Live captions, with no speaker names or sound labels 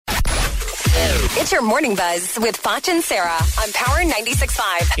It's your Morning Buzz with Fotsch and Sarah on Power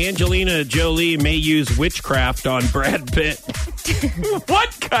 96.5. Angelina Jolie may use witchcraft on Brad Pitt.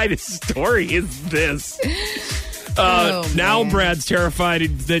 What kind of story is this? Now Brad's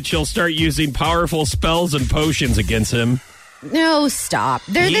terrified that she'll start using powerful spells and potions against him. No, stop.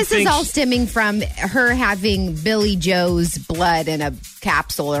 This is all stemming from her having Billy Joe's blood in a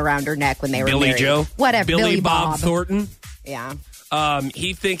capsule around her neck when they were married. Joe? Whatever. Billy Bob Thornton? Yeah.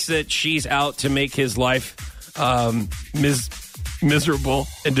 He thinks that she's out to make his life miserable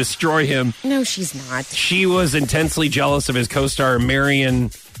and destroy him. No, she's not. She was intensely jealous of his co-star Marion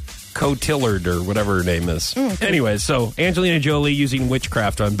Cotillard or whatever her name is. Okay. Anyway, so Angelina Jolie using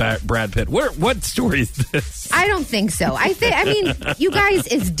witchcraft on Brad Pitt. What story is this? I don't think so. I mean, you guys,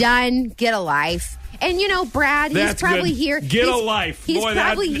 it's done. Get a life. And, Brad, he's probably good. here. Get a life. He's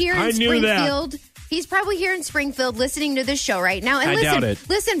probably here in Springfield. That. He's probably here in Springfield listening to this show right now. And doubt it.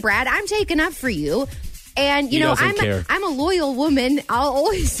 Listen, Brad, I'm taking up for you. And care. I'm a loyal woman. I'll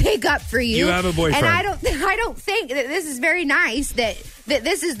always take up for you. You have a boyfriend. And I don't think that this is very nice that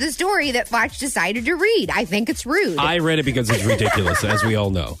this is the story that Fotsch decided to read. I think it's rude. I read it because it's ridiculous, as we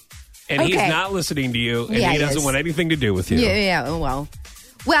all know. And okay. He's not listening to you, and yeah, he doesn't want anything to do with you. Yeah,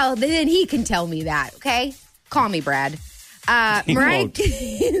 well, then he can tell me that, okay? Call me, Brad. Mariah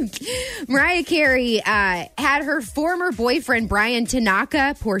Carey had her former boyfriend, Brian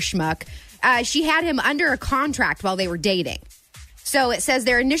Tanaka, poor schmuck. She had him under a contract while they were dating. So it says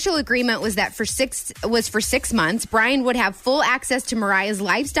their initial agreement was that for 6 months. Brian would have full access to Mariah's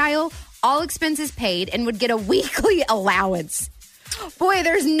lifestyle, all expenses paid, and would get a weekly allowance. Boy,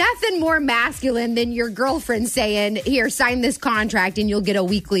 there's nothing more masculine than your girlfriend saying, here, sign this contract and you'll get a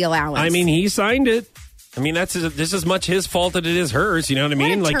weekly allowance. I mean, he signed it. I mean, this is as much his fault as it is hers. You know what I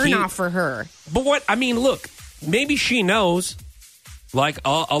mean? What a turn off for her. But look, maybe she knows, like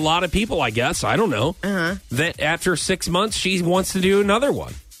a lot of people, I guess, I don't know, that after 6 months, she wants to do another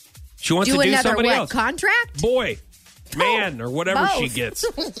one. She wants to do somebody else. Contract? Boy, man, or whatever both. she gets.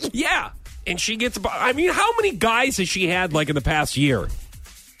 Yeah. And she gets, how many guys has she had, like, in the past year?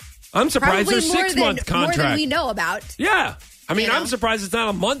 I'm surprised there's 6 month contract. More than we know about. Yeah. I'm surprised it's not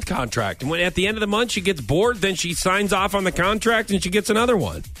a month contract. And when at the end of the month she gets bored, then she signs off on the contract and she gets another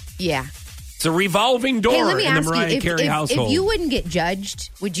one. Yeah. It's a revolving door in the Mariah Carey household. If you wouldn't get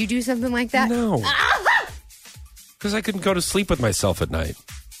judged, would you do something like that? No. Because I couldn't go to sleep with myself at night.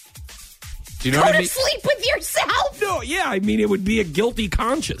 Do you know what I mean? Go to sleep with yourself? No, yeah. It would be a guilty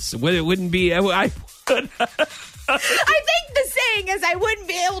conscience. It wouldn't be... I think the saying is I wouldn't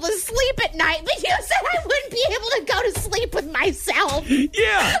be able to sleep at night, but you said I wouldn't be able to go to sleep with myself.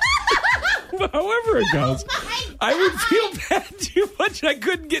 Yeah. However it goes. I would feel bad too much. I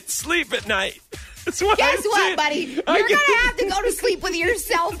couldn't get sleep at night. Guess what, buddy? You're going to have to go to sleep with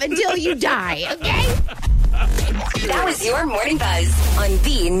yourself until you die, okay? That was your Morning Buzz on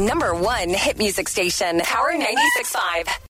the #1 hit music station, Power 96.5.